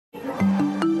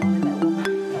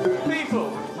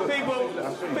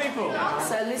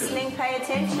pay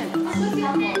attention.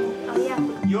 Oh,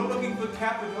 yeah. You're looking for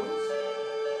capitals?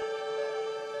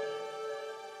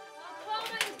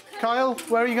 Kyle,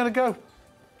 where are you going to go?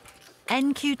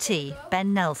 NQT,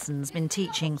 Ben Nelson's been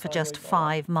teaching for just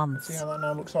 5 months. See how that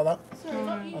now looks like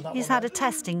that? He's had a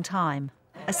testing time,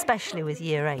 especially with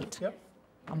Year 8. Yep.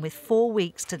 And with 4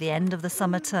 weeks to the end of the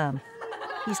summer term,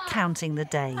 he's counting the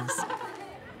days.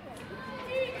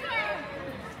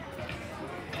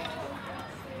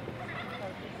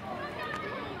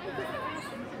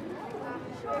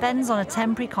 Ben's on a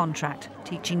temporary contract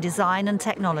teaching design and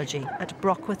technology at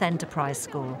Brockworth Enterprise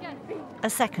School, a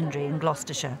secondary in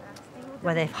Gloucestershire,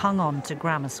 where they've hung on to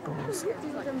grammar schools.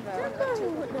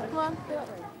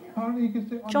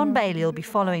 John Bailey will be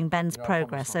following Ben's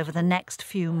progress over the next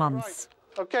few months.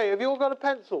 OK, have you all got a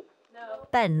pencil? No.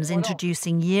 Ben's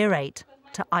introducing Year 8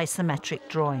 to isometric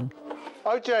drawing.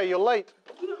 OJ, you're late.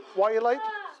 Why are you late?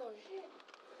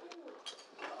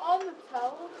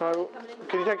 So,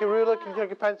 can you take a ruler? Can you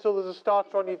take a pencil? There's a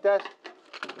starter on your desk.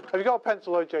 Have you got a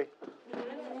pencil, OJ?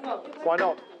 Why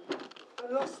not?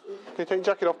 Can you take your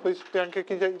jacket off, please? Bianca,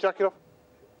 can you take your jacket off?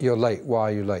 You're late. Why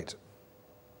are you late?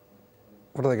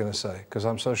 What are they going to say? Because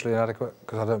I'm socially inadequate?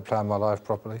 Because I don't plan my life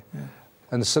properly? Yeah.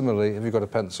 And similarly, have you got a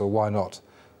pencil? Why not?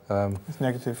 It's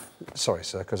negative. Sorry,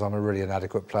 sir, because I'm a really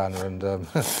inadequate planner and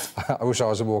I wish I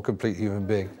was a more complete human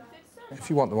being. If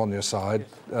you want them on your side,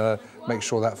 make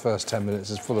sure that first 10 minutes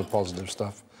is full of positive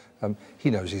stuff. He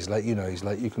knows he's late, you know he's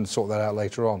late, you can sort that out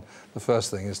later on. The first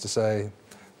thing is to say,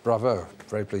 bravo,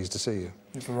 very pleased to see you.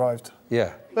 You've arrived.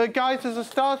 Yeah. But guys, as a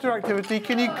starter activity,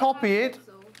 can you copy it?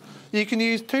 You can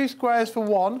use 2 squares for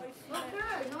 1.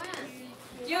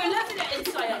 You're 11 in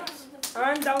science.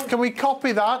 Can we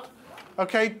copy that?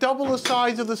 OK, double the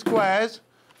size of the squares,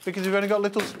 because we've only got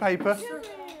little paper.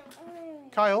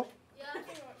 Kyle?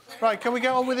 Right, can we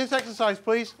get on with this exercise,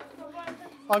 please?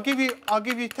 I'll give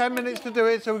you 10 minutes to do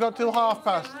it, so we've got till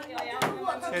past.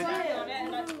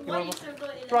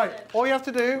 Right, all you have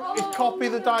to do is copy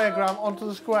the diagram onto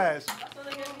the squares. No,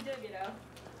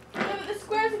 but the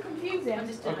squares are confusing.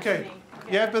 OK.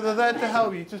 Yeah, but they're there to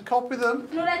help you. Just copy them.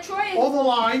 No, they're trying. All the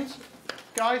lines.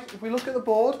 Guys, if we look at the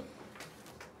board,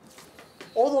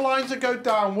 all the lines that go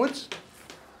downwards.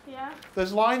 Yeah.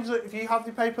 There's lines that, if you have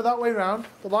the paper that way round,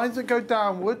 the lines that go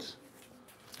downwards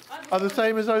are the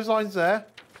same as those lines there.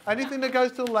 Anything that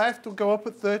goes to the left will go up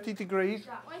at 30 degrees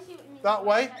that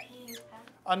way.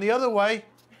 And the other way,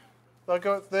 they'll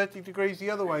go at 30 degrees the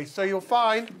other way. So you'll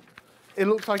find it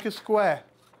looks like a square.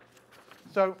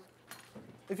 So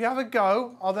if you have a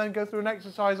go, I'll then go through an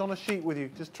exercise on a sheet with you.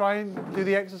 Just try and do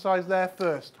the exercise there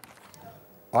first.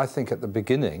 I think at the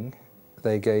beginning,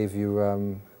 they gave you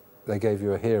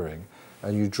a hearing,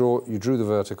 and you drew the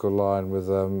vertical line with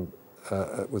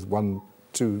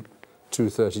two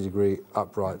 30-degree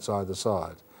uprights either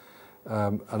side.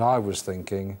 And I was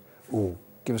thinking, oh,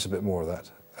 give us a bit more of that.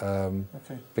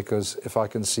 Okay. Because if I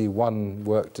can see one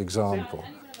worked example,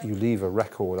 you leave a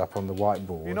record up on the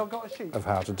whiteboard You've not got a sheet? of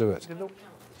how to do it.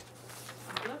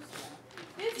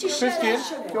 Christian, do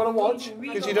you want to watch?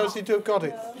 Because you don't seem to have got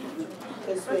it.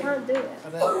 I can't do it.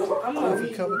 And then if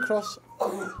you come across.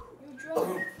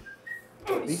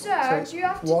 Sir, do you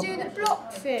have to do the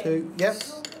block thing? 2, yep.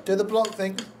 Do the block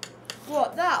thing.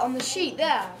 What, that on the sheet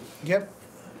there? Yep.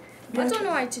 I don't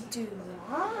know how to do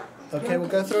that. OK, we'll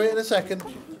go through it in a second.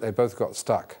 They both got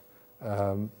stuck,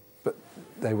 but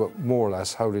they were more or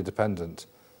less wholly dependent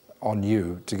on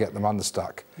you to get them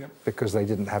unstuck, because they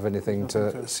didn't have anything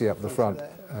to see up the front.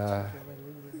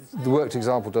 The worked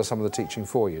example does some of the teaching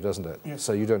for you, doesn't it? Yes.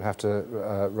 So you don't have to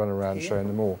run around showing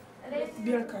them all.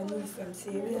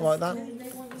 Like that.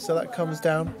 So that comes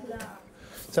down.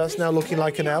 So that's now looking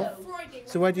like an L.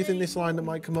 So where do you think this line that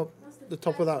might come up the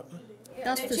top of that?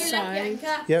 That's the side.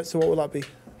 Yeah, so what will that be?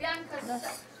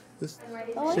 This,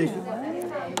 see?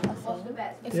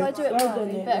 If I do it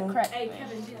wrong, you better correct me.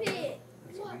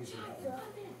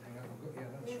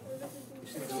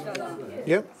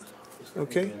 Yep.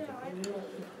 OK.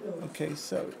 OK,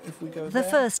 so if we go The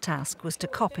first task was to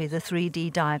copy the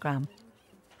 3D diagram,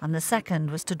 and the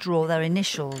second was to draw their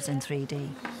initials in 3D.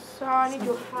 So I need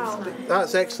your help.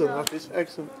 That's excellent, that is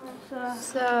excellent.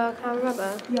 So, can I remember?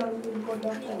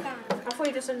 I thought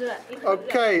you just said that.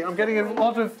 OK, I'm getting a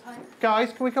lot of...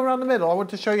 Guys, can we come around the middle? I want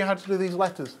to show you how to do these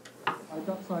letters.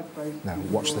 Now,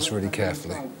 watch this really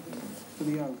carefully.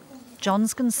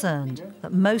 John's concerned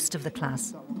that most of the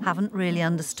class haven't really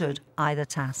understood either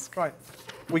task. Right,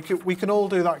 we can all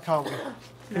do that, can't we?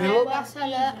 Can you look?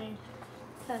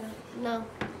 No.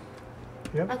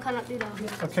 Yep. I cannot do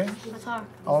that. OK. That's hard.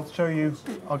 I'll show you.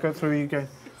 I'll go through you again.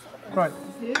 Right.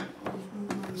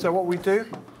 So what we do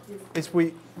is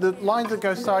the lines that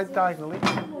go side diagonally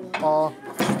are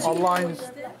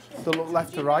lines that look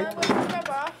left to right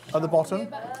at the bottom.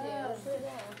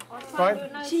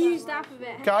 Right? She used the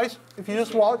alphabet. Guys, if you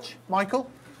just watch, Michael,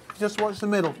 just watch the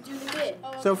middle.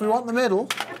 So if we want the middle,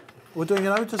 we're doing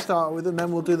an O to start with, and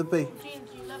then we'll do the B.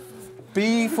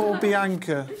 B for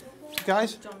Bianca.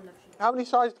 Guys, how many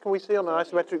sides can we see on an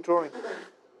isometric drawing?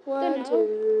 1,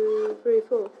 2, 3,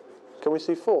 4. Can we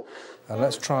see 4? And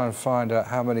let's try and find out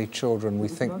how many children we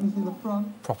think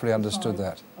properly understood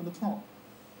that.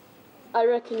 I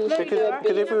reckon you should do a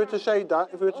Because if we were to shade that,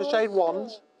 if we were to shade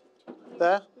ones,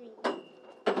 there.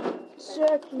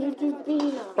 Sir, can you do B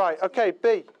now? Right, okay,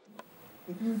 B.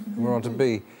 We're on to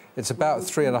B. It's about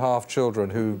 3.5 children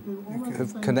who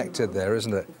have connected there,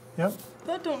 isn't it? Yep.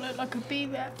 That don't look like a B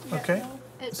there. Okay.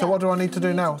 So what do I need to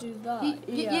do now? You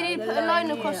need to put a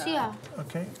line across here.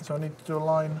 Okay, so I need to do a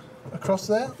line across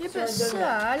there. Yeah, but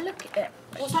sir, look at it.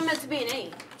 What's that meant to be an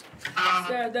E?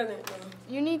 Sir, don't it?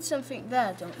 You need something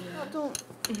there, don't you? I don't.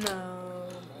 No.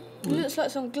 It looks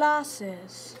like some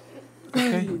glasses.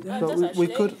 Okay,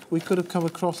 but we could have come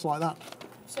across like that.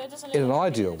 So it doesn't In an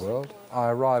ideal world, I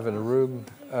arrive in a room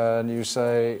and you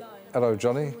say, "Hello,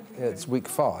 Johnny, it's week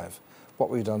 5. What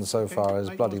we've done so far is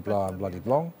bloody blah and bloody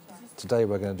blong. Today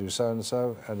we're going to do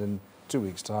so-and-so, and in 2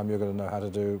 weeks' time you're going to know how to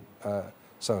do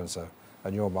so-and-so.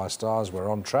 And you're my stars,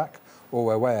 we're on track, or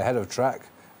we're way ahead of track,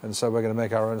 and so we're going to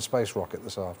make our own space rocket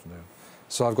this afternoon."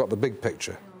 So I've got the big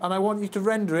picture. And I want you to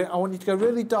render it. I want you to go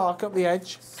really dark up the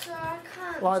edge. Sir, I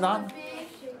can't. Like that.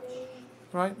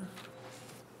 Right?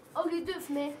 Oh, you do it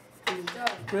for me.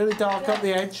 Really dark up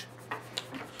the edge.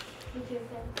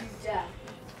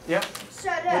 Yeah.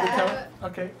 Shut With the up. colour.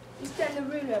 Okay. You stand the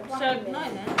ruler. So, no,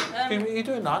 then. Excuse me, are you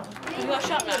doing that? You got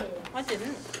shot now. I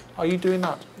didn't. Are you doing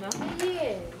that? No.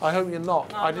 Yes. I hope you're not.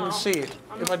 No, I didn't no. see it.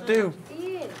 If I do...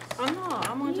 Yes. I'm not.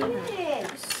 I'm not doing it.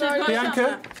 Yes. So,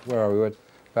 Bianca? Where are we? We're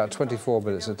about 24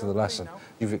 minutes into the lesson.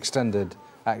 You've extended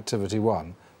activity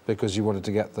 1 because you wanted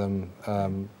to get them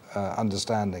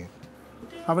understanding.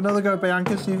 Have another go,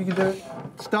 Bianca, see if you can do it.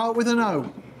 Start with an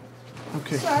O.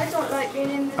 Okay. Sir, I don't like being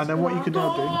in this. And then what you can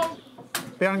do,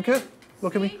 Bianca,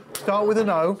 look at me. Start with an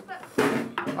O,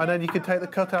 and then you can take the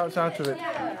cutouts out of it.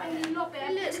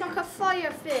 It looks like a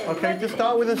fire thing. Okay, just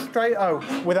start with a straight O,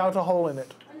 without a hole in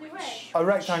it. A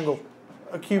rectangle,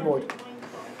 a cuboid.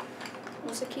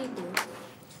 What's a keyboard?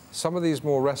 Some of these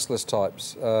more restless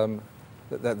types,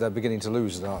 they're beginning to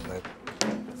lose it, aren't they?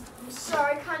 Sir,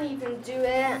 I can't even do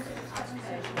it.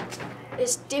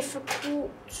 It's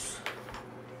difficult.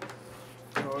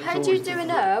 How do you do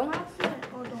an O?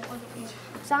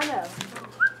 Is that an O?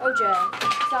 OJ,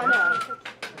 is that an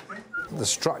O? The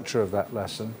structure of that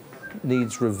lesson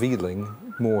needs revealing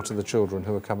more to the children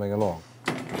who are coming along.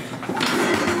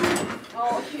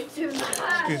 Oh, you do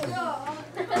that. Excuse me.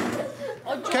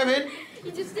 Kevin?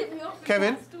 You just hit me off.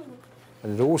 Kevin?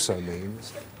 And it also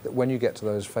means that when you get to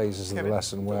those phases of the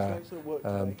lesson where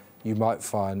you might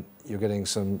find you're getting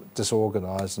some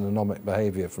disorganised and anomic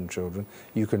behaviour from children,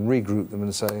 you can regroup them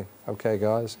and say, OK,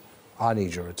 guys, I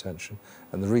need your attention.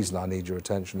 And the reason I need your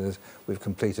attention is we've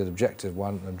completed Objective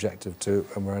 1 and Objective 2,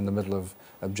 and we're in the middle of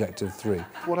Objective 3.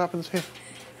 What happens here?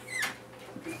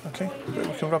 OK, we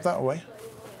can rub that away.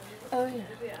 Oh, yeah.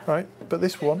 Right, but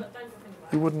this one,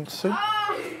 you wouldn't see.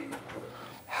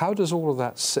 How does all of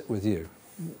that sit with you?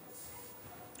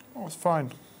 Oh, it's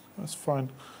fine. That's fine.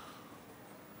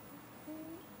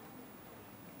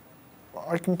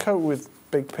 I can cope with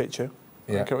big picture.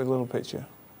 I Yeah. can cope with little picture.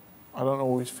 I don't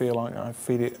always feel like I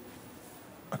feed it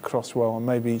across well, and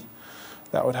maybe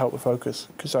that would help the focus,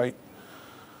 because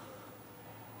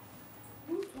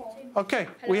OK,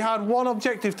 we had one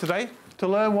objective today, to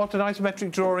learn what an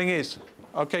isometric drawing is.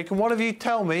 OK, can one of you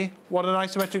tell me what an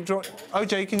isometric drawing...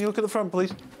 OJ, can you look at the front,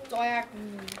 please?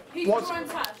 Diagonal. What's...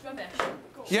 Rubbish.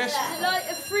 Yes? Like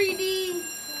a 3D...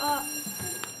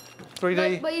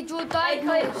 3D? Where you draw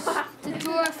diagonals to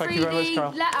draw a Thank you very much, 3D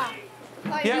Carl. letter.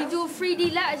 Like Yeah. you draw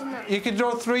 3D letters in that. You can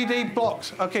draw 3D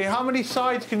blocks. OK, how many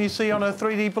sides can you see on a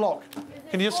 3D block?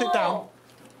 Can you just sit down?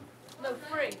 No,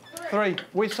 3. 3.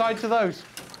 Which sides are those?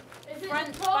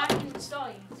 Front, back, and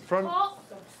side. Front.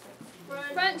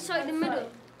 Front, side, and middle.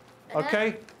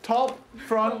 OK, top,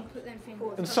 front,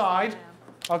 and side.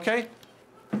 OK.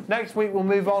 Next week we'll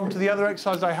move on to the other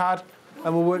exercise I had,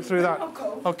 and we'll work through that.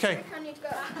 OK.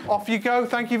 Off you go.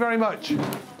 Thank you very much.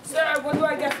 Sir, what do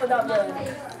I get for that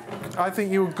then? I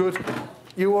think you were good.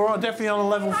 You were definitely on a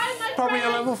level, probably a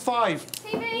level 5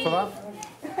 for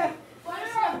that.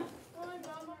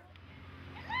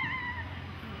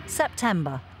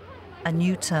 September, a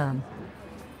new term.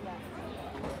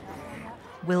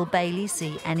 Will Bailey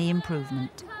see any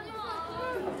improvement?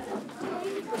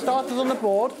 starters on the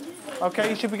board. Okay,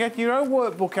 you should be getting your own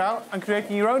workbook out and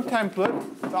creating your own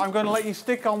template that I'm going to let you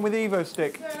stick on with Evo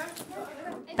Stick.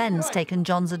 Ben's taken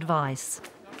John's advice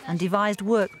and devised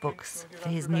workbooks for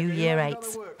his new Year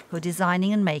 8s, who are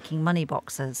designing and making money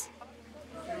boxes.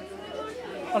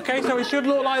 Okay, so it should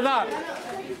look like that.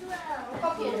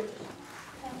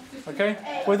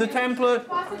 Okay, with the template.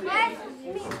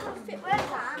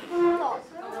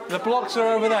 The blocks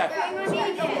are over there.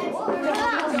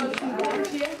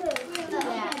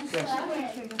 Yes.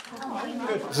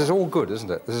 This is all good, isn't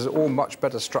it? This is all much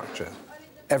better structure.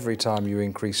 Every time you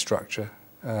increase structure,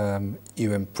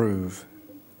 you improve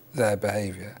their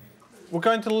behaviour. We're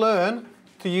going to learn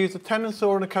to use a tenon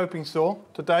saw and a coping saw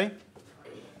today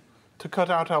to cut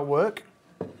out our work.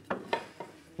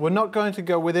 We're not going to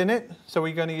go within it, so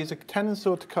we're going to use a tenon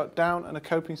saw to cut down and a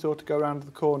coping saw to go around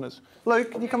the corners.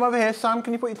 Luke, can you come over here? Sam,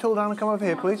 can you put your tool down and come over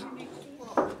here, please?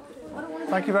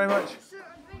 Thank you very much.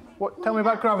 Tell me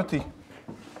about gravity.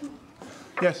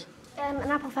 Yes? An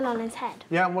apple fell on his head.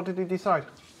 Yeah, and what did he decide?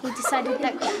 He decided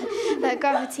that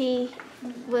gravity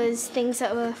was things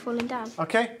that were falling down.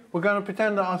 Okay, we're going to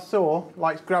pretend that our saw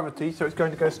likes gravity, so it's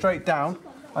going to go straight down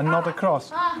and not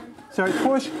across. So it's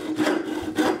push,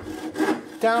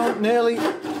 down, nearly.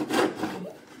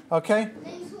 Okay,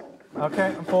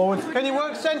 and forwards. Can you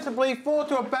work sensibly? Forward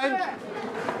to a bench.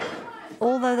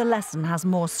 Although the lesson has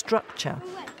more structure,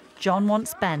 John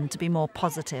wants Ben to be more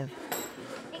positive.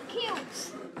 It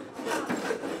kills.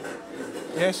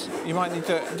 Yes, you might need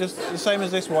to, just the same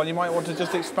as this one, you might want to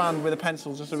just expand with a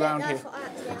pencil just around here.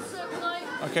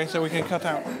 Okay, so we can cut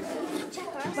out.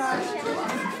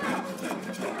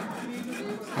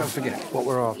 Don't forget, what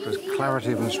we're after is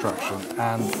clarity of instruction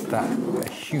and that a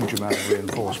huge amount of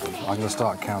reinforcement. I'm going to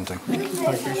start counting.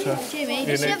 Thank you, sir. Jimmy,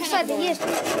 it's the other side of the ears.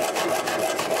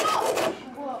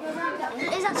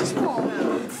 Is that too small?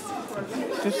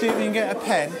 Just see if you can get a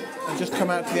pen and just come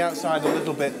out to the outside a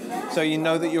little bit so you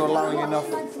know that you're allowing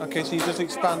enough. Okay, so you just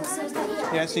expand.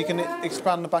 Yeah, so you can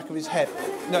expand the back of his head.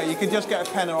 No, you can just get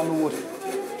a pen on the wood.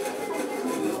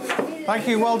 Thank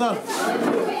you, well done.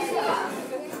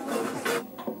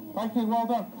 Thank you, well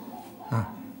done. Ah.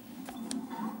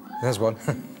 There's one.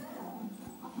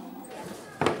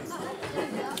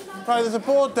 Right, there's a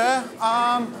board there.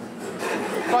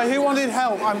 Right, who wanted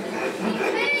help?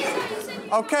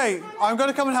 Okay, I'm going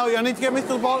to come and help you. I need to get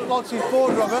Mr. Lotz's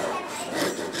board, Robert.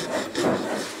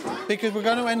 Because we're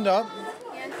going to end up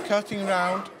cutting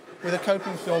round with a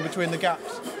coping saw between the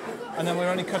gaps. And then we're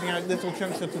only cutting out little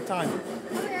chunks at a time.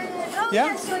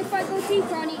 Yeah? So if I go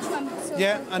deeper on each one. So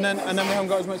yeah, and then we haven't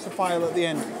got as much to file at the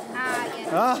end. Yeah.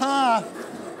 Aha!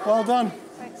 Well done.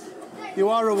 Thanks. You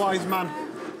are a wise man.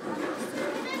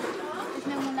 There's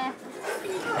no one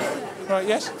left. Right,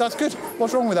 yes, that's good.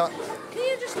 What's wrong with that? Can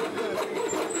you just...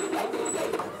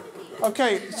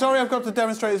 Okay, sorry I've got to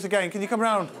demonstrate this again. Can you come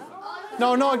round?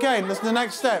 No, not again. That's the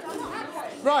next step.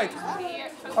 Right.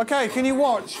 Okay, can you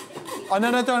watch? And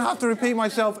then I don't have to repeat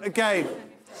myself again.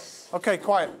 Okay,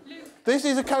 quiet. This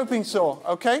is a coping saw,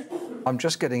 okay? I'm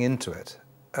just getting into it,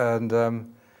 and the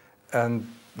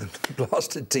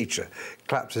blasted teacher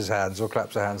claps his hands or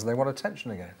claps her hands, and they want attention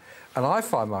again. And I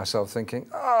find myself thinking,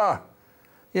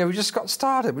 yeah, we just got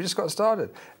started.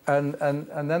 And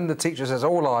then the teacher says,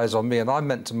 all eyes on me, and I'm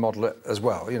meant to model it as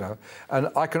well, you know. And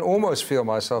I can almost feel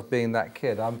myself being that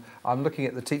kid. I'm looking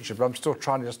at the teacher, but I'm still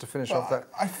trying just to finish off that.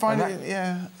 I find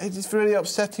it's really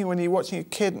upsetting when you're watching a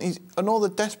kid and all they're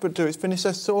desperate to do is finish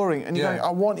their sawing, and you're going,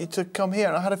 I want you to come here.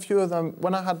 And I had a few of them,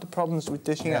 when I had the problems with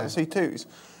dishing out the C2s,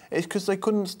 it's because they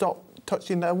couldn't stop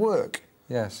touching their work.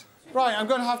 Yes. Right, I'm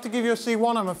going to have to give you a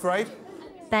C1, I'm afraid.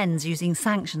 Ben's using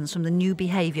sanctions from the new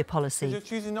behaviour policy, You're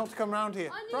choosing not to come round here.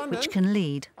 Brandon? which can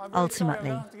lead,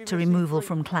 ultimately, to removal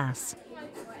from class.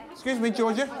 Excuse me,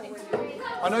 Georgia.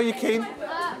 I know you're keen.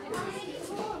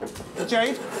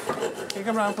 Jade, can you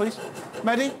come round, please?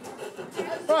 Mehdi?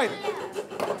 Right.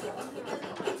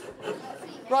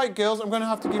 Right, girls, I'm going to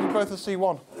have to give you both a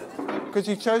C1 because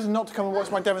you've chosen not to come and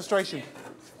watch my demonstration.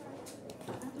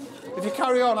 If you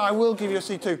carry on, I will give you a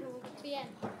C2.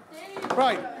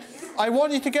 Right. I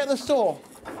want you to get the saw.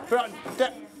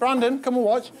 Brandon, come and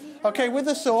watch. Okay, with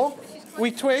the saw,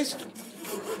 we twist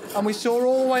and we saw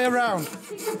all the way around.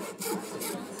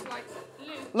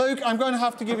 Luke, I'm going to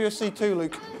have to give you a C2,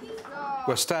 Luke.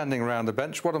 We're standing around the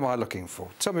bench. What am I looking for?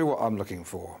 Tell me what I'm looking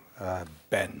for,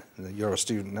 Ben. You're a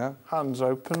student now. Hands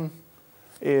open,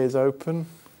 ears open,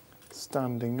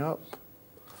 standing up,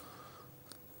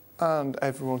 and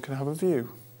everyone can have a view.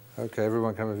 OK,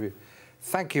 everyone can have a view.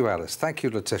 Thank you, Alice. Thank you,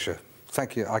 Letitia.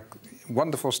 Thank you.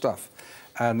 Wonderful stuff.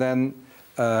 And then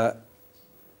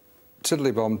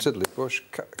tiddly bomb, tiddly bush,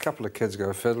 a couple of kids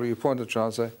go fiddle, you point at the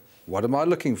child and say, what am I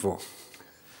looking for?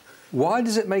 Why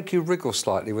does it make you wriggle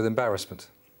slightly with embarrassment?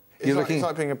 It's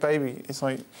like being a baby. It's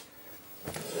like...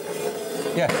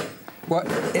 Yeah. Well,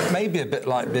 it may be a bit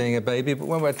like being a baby, but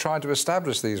when we're trying to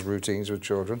establish these routines with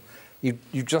children,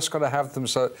 you've just got to have them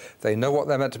so they know what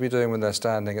they're meant to be doing when they're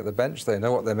standing at the bench, they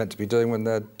know what they're meant to be doing when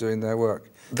they're doing their work.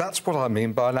 That's what I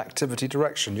mean by an activity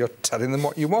direction. You're telling them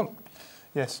what you want.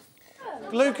 Yes.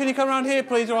 Luke, can you come around here,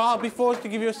 please, or I'll be forced to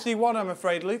give you a C1, I'm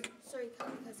afraid, Luke. Sorry,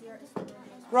 because you're...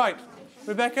 Right.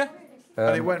 Rebecca?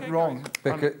 And it went wrong.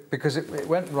 Because it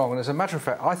went wrong, and as a matter of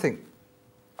fact, I think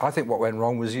what went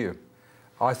wrong was you.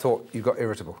 I thought you got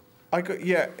irritable.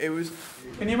 Yeah, it was...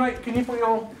 Can you put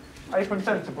your apron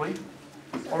centre, please?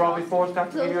 Or I'll be forced to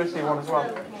have to give you a C1 as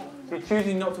well. You're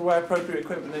choosing not to wear appropriate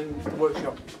equipment in the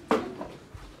workshop.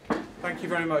 Thank you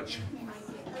very much.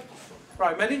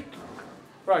 Right, Mehdi?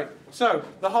 Right, so,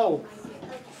 the hole.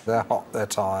 They're hot, they're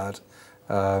tired.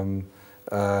 Their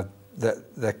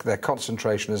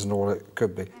concentration isn't all it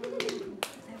could be.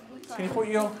 Can you put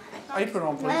your apron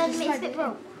on, please? It's a bit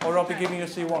broke. Or I'll be giving you a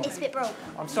C1. It's a bit broke.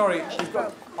 I'm sorry, I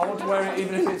want to wear it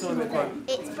even if it's a little bit broke.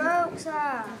 It's broke,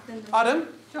 sir. Adam,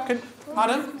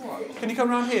 can you come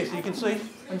round here so you can see?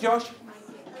 And Josh?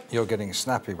 You're getting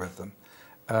snappy with them.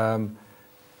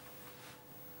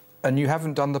 And you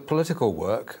haven't done the political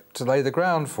work to lay the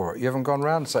ground for it. You haven't gone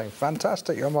round saying,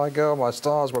 fantastic, you're my girl, my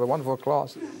stars, what a wonderful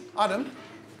class. Adam,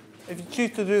 if you choose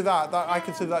to do that I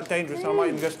consider that dangerous. I might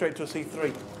even go straight to a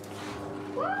C3.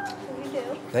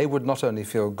 They would not only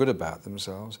feel good about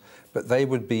themselves, but they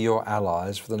would be your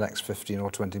allies for the next 15 or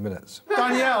 20 minutes.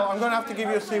 Danielle, I'm going to have to give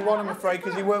you a C1, I'm afraid,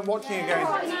 because you weren't watching again.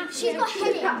 She's got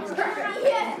headaches.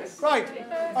 Yes. Right.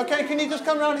 OK, can you just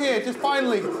come round here, just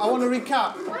finally? I want to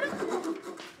recap.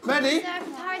 Mehdi,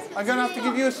 I'm going to have to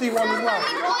give you a C1 as well.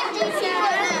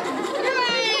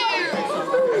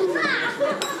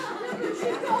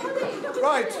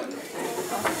 Right.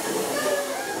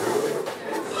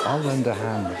 I'll lend a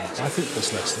hand with it. I think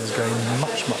this lesson is going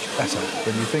much, much better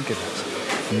than you think it is.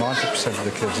 90% of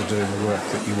the kids are doing the work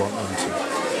that you want them to.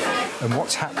 And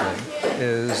what's happening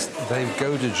is they've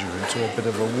goaded you into a bit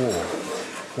of a war.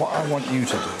 What I want you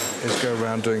to do is go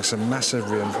around doing some massive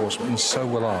reinforcement, and so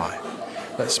will I.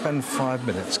 Let's spend 5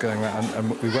 minutes going around, and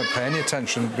we won't pay any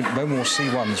attention, no more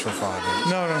C1s for 5 minutes.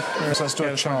 No. So let's do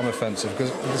a charm offensive,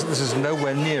 because this is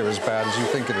nowhere near as bad as you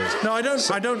think it is. No, I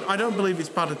don't believe it's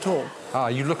bad at all. Ah,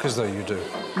 you look as though you do.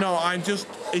 No,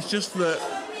 it's just that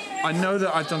I know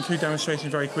that I've done 2 demonstrations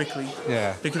very quickly.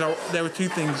 Yeah. Because there were 2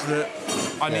 things that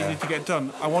I needed to get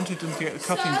done. I wanted them to get the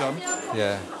cutting done.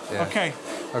 Yeah. OK.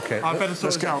 OK. I better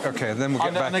sort this out. OK, then we'll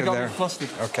get back in there. And they got a bit flustered.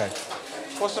 OK.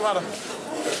 What's the matter?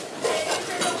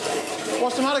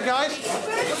 What's the matter, guys?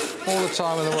 All the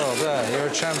time in the world. There, you're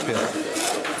a champion.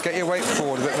 Get your weight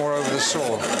forward a bit more over the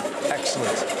saw.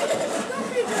 Excellent.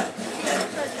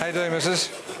 How you doing, missus?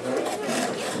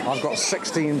 I've got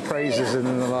 16 praises in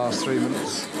the last 3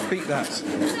 minutes. Beat that.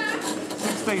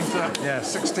 16, sir. Yeah,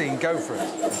 16. Go for it.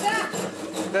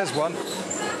 There's one.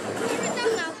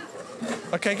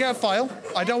 OK, get a file.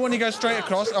 I don't want you to go straight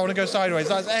across. I want to go sideways.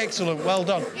 That's excellent. Well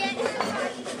done.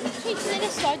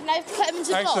 This side, and I have to put them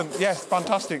into the Excellent. box. Yes,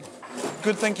 fantastic.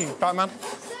 Good thinking, Batman.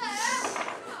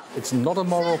 It's not a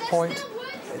moral point.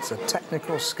 It's a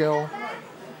technical skill,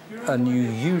 and you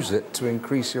use it to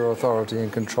increase your authority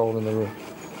and control in the room.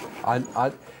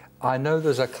 I know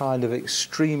there's a kind of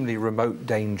extremely remote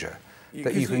danger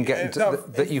that you can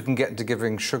get into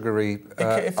giving sugary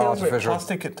it feels artificial. a bit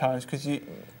plastic at times because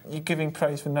you're giving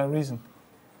praise for no reason.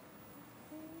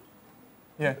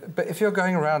 Yeah. But if you're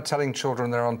going around telling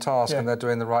children they're on task and they're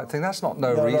doing the right thing, that's not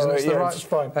no reason. It's the right. It's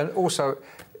fine. And also,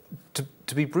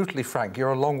 to be brutally frank,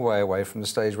 you're a long way away from the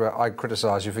stage where I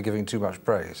criticise you for giving too much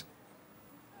praise.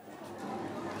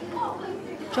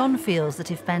 John feels that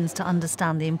if Ben's to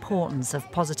understand the importance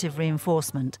of positive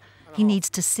reinforcement, he needs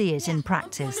to see it in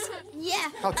practice. Yeah.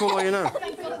 How tall are you now?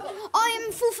 I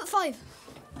am 4'5".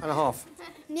 And a half.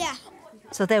 Yeah.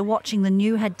 So they're watching the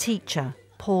new head teacher,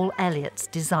 Paul Elliott's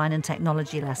design and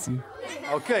technology lesson.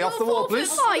 OK, off the wall, please.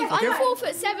 4'5". Thank you. I'm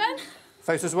 4'7".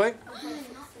 Face this way.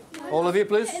 All of you,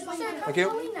 please. Thank you.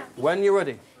 When you're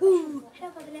ready.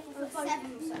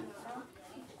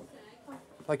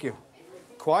 Thank you.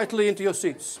 Quietly into your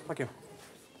seats. Thank you.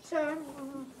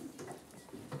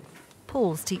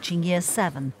 Paul's teaching Year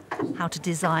 7 how to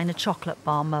design a chocolate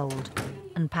bar mould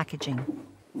and packaging.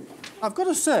 I've got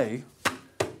to say,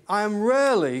 I am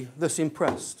rarely this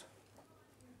impressed.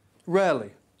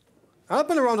 Rarely. I've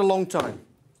been around a long time.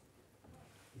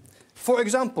 For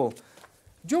example,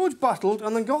 George battled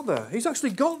and then got there. He's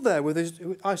actually got there with his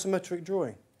isometric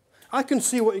drawing. I can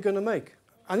see what you're going to make.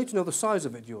 I need to know the size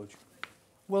of it, George.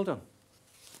 Well done.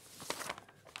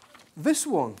 This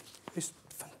one is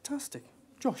fantastic.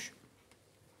 Josh,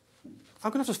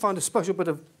 I'm going to have to find a special bit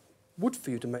of wood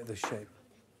for you to make this shape.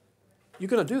 You're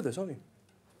going to do this, aren't you?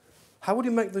 How would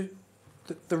you make the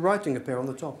writing appear on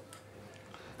the top?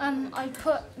 I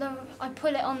put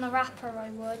it on the wrapper, I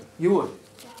would. You would?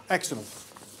 Yeah. Excellent.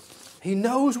 He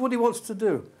knows what he wants to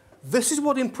do. This is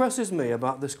what impresses me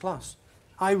about this class.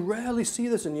 I rarely see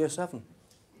this in Year 7.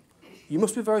 You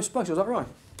must be very special, is that right?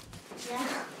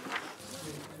 Yeah.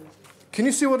 Can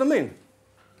you see what I mean?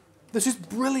 This is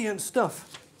brilliant stuff.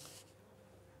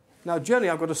 Now, Jenny,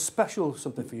 I've got a special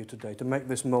something for you today to make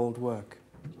this mould work.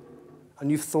 And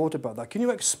you've thought about that. Can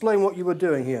you explain what you were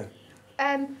doing here?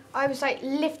 I was like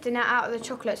lifting it out of the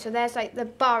chocolate, so there's like the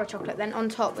bar of chocolate, then on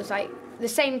top was like the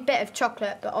same bit of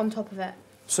chocolate, but on top of it.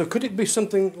 So could it be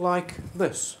something like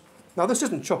this? Now, this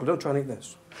isn't chocolate, don't try and eat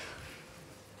this.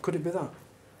 Could it be that?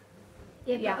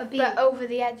 Yeah, but over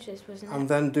the edges, wasn't it? And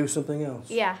then do something else?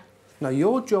 Yeah. Now,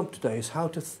 your job today is how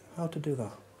to do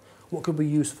that. What could we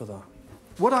use for that?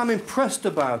 What I'm impressed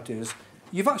about is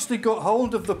you've actually got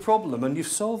hold of the problem and you've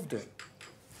solved it.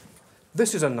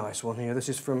 This is a nice one here. This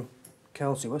is from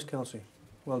Kelsey. Where's Kelsey?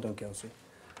 Well done, Kelsey.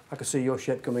 I can see your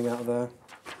shape coming out of there.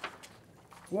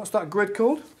 What's that grid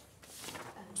called?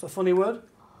 What's that funny word?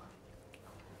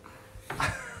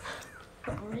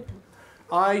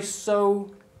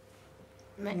 Isometric.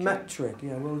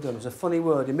 Yeah, well done. It's a funny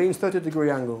word. It means 30-degree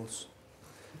angles.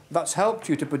 That's helped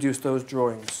you to produce those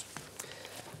drawings.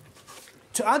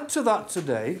 To add to that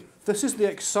today, this is the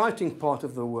exciting part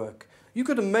of the work. You've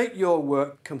got to make your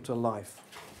work come to life.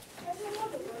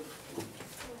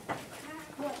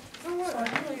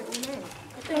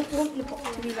 I don't want the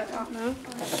box to be like that now.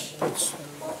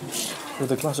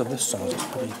 With a glass of this size, it's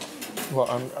pretty...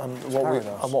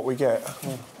 what we get.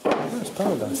 Yeah, it's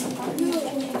paradise.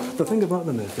 The thing about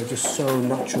them is they're just so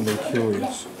naturally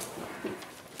curious.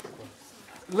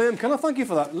 Liam, can I thank you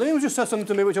for that? Liam just said something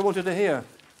to me which I wanted to hear.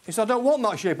 He said, I don't want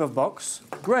that shape of box.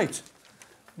 Great.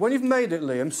 When you've made it,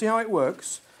 Liam, see how it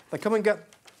works? They come and get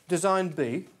design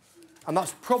B, and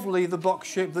that's probably the box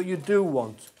shape that you do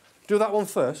want. Do that one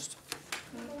first.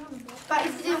 But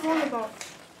if you didn't want a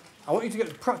box. I want you to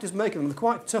get practice making them. They're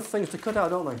quite tough things to cut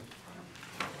out, aren't they?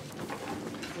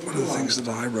 One of the things that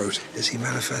I wrote is he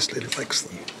manifestly likes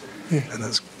them. Yeah. And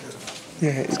that's...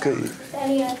 Yeah, it's good.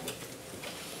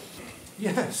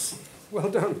 Yes. Well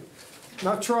done.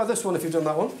 Now try this one if you've done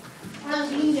that one.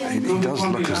 He does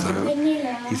look as though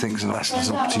he thinks a lesson's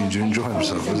an opportunity to enjoy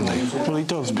himself, doesn't he? Well, he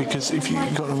does, because if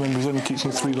you've got to remember, he's only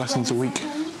teaching 3 lessons a week.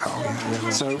 Oh,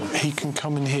 yeah. So he can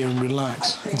come in here and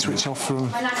relax and switch off from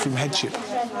headship.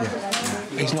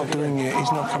 He's not doing it,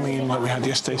 he's not coming in like we had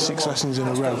yesterday, 6 lessons in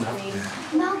a row.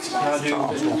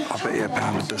 I bet you a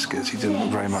pound of biscuits. He didn't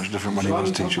look very much different when he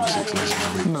was teaching 6 lessons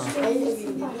a week. No.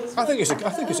 I think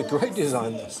it's a great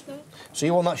design, this. So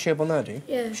you want that shape on there, do you?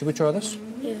 Yeah. Should we try this?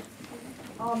 Yeah.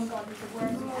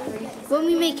 When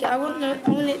we make it, I want it to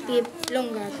be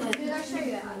longer.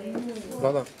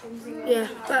 Like that? Yeah,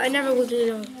 but I never will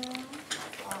do long.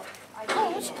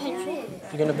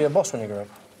 You're going to be a boss when you grow up?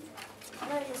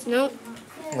 No.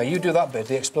 Now you do that bit,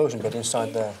 the explosion bit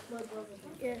inside there.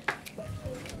 Yeah.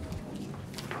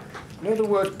 You know the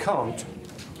word can't?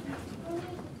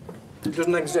 It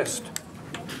doesn't exist.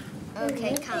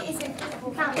 Okay, can't.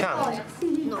 Can't.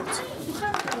 Not.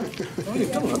 Oh,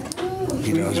 you've done that.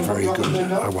 He does very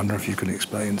good. I wonder if you can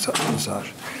explain such and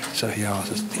such. So he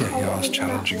asks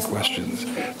challenging questions.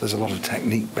 There's a lot of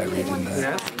technique buried in there.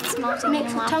 Yeah. It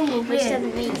makes a tongue blue.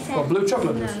 What, blue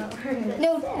chocolate does?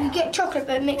 No, you get chocolate,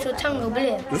 but it makes your tongue go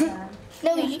blue. Does it?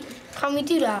 No, can we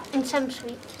do that? And some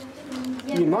sweets.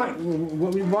 You might.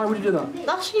 Why would you do that?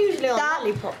 That's usually on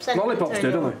lollipops. Lollipops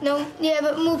do, don't they? No, yeah,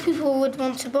 but more people would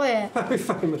want to buy it. Very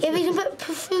famous. If we can put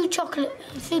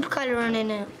food colouring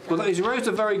in it. Well, he's raised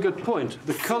a very good point.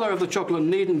 The colour of the chocolate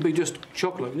needn't be just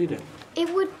chocolate, need it? It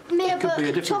would make Could be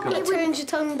a different colour. turns your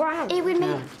tongue brown. It would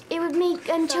make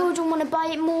children want to buy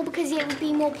it more because it would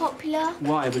be more popular.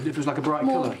 Why? But if it was like a bright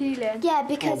More colour? appealing. Yeah,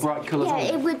 because bright colours on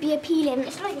it. it would be appealing.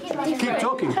 It's like Keep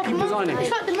talking. Keep designing.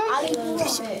 It's like the monkey.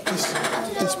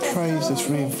 This praise, this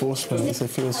reinforcement, they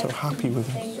feel so happy with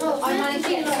him.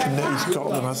 And that he's got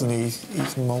them, hasn't he?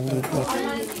 He's moulded them.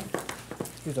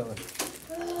 Who's that then?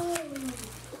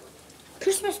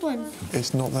 Christmas one.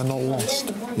 They're not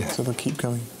lost, so they'll keep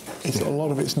going. A lot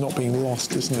of it's not being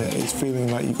lost, isn't it? It's feeling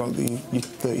like you've got your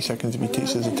 30 seconds of your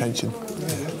teacher's attention.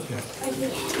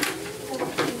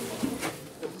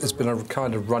 There's been a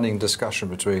kind of running discussion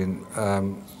between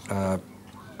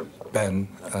Ben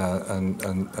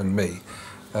and me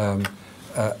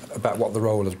about what the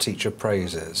role of teacher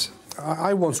praise is.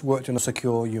 I once worked in a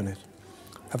secure unit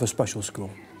of a special school.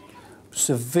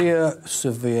 Severe,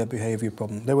 severe behaviour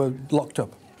problem. They were locked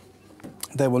up.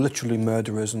 They were literally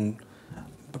murderers and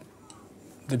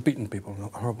they'd beaten people,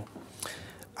 horrible.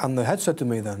 And the head said to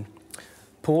me then,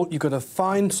 Paul, you've got to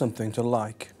find something to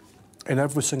like in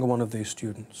every single one of these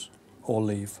students or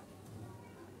leave.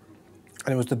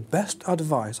 And it was the best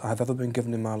advice I have ever been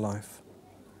given in my life.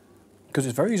 Because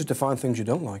it's very easy to find things you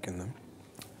don't like in them.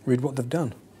 Read what they've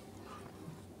done.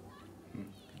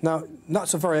 Now,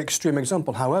 that's a very extreme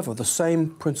example. However, the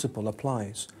same principle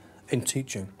applies in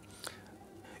teaching.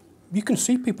 You can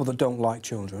see people that don't like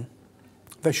children.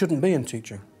 They shouldn't be in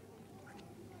teaching.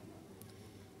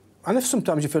 And if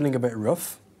sometimes you're feeling a bit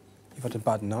rough, you've had a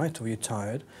bad night or you're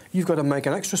tired, you've got to make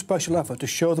an extra special effort to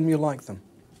show them you like them.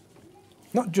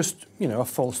 Not just, you know, a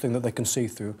false thing that they can see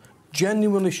through.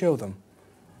 Genuinely show them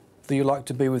that you like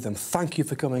to be with them. Thank you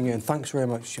for coming in. Thanks very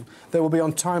much. They will be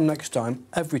on time next time,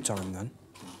 every time then.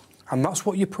 And that's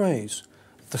what you praise.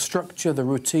 The structure, the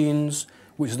routines,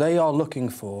 which they are looking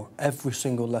for every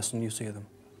single lesson you see them.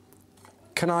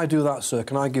 Can I do that, sir?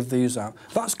 Can I give these out?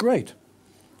 That's great.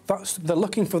 They're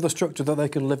looking for the structure that they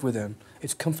can live within.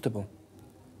 It's comfortable.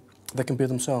 They can be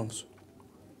themselves.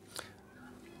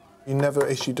 You never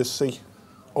issued a C,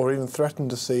 or even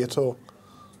threatened a C at all,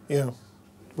 you know.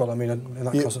 Well, I mean, in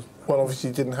that case... Well, obviously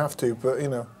you didn't have to, but, you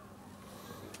know,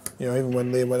 even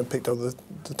when Liam went and picked up the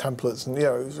templates and, it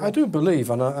was... I do believe,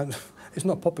 and it's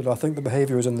not popular, I think the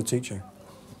behaviour is in the teaching.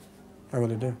 I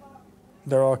really do.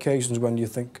 There are occasions when you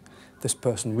think this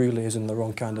person really is in the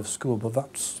wrong kind of school, but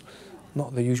that's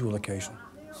not the usual occasion.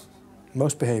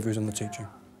 Most behaviour is in the teaching.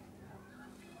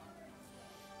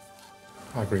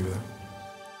 I agree with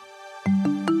that.